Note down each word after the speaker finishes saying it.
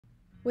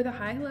With a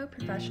HiHello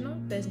professional,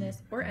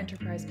 business, or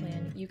enterprise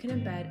plan, you can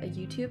embed a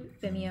YouTube,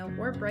 Vimeo,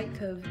 or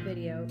Brightcove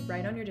video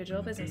right on your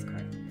digital business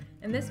card.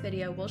 In this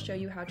video, we'll show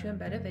you how to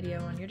embed a video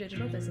on your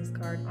digital business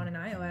card on an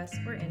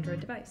iOS or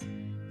Android device.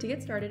 To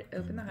get started,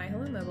 open the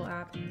HiHello mobile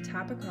app,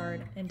 tap a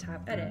card, and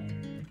tap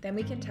Edit. Then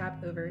we can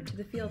tap over to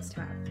the Fields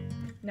tab.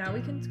 Now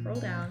we can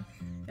scroll down,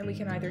 and we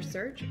can either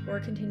search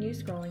or continue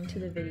scrolling to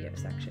the video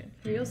section.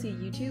 Here you'll see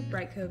YouTube,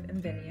 Brightcove,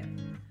 and Vimeo.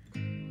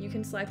 You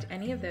can select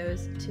any of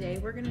those. Today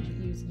we're going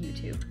to use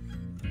YouTube.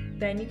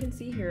 Then you can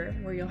see here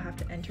where you'll have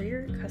to enter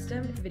your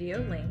custom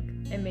video link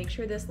and make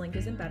sure this link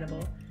is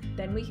embeddable.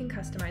 Then we can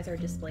customize our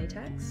display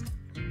text.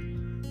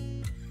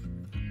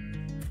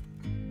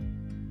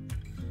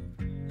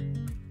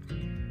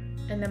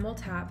 And then we'll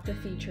tap the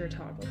feature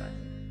toggle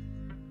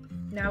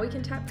button. Now we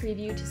can tap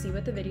preview to see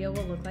what the video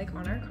will look like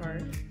on our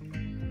card.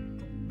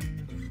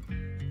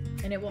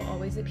 And it will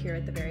always appear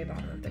at the very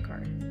bottom of the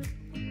card.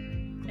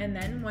 And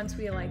then once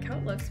we like how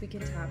it looks, we can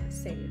tap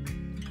Save.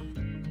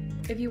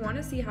 If you want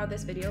to see how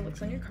this video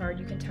looks on your card,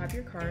 you can tap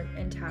your card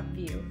and tap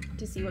View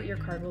to see what your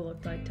card will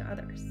look like to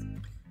others.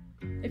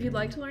 If you'd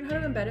like to learn how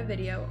to embed a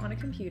video on a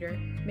computer,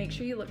 make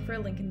sure you look for a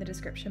link in the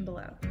description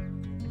below.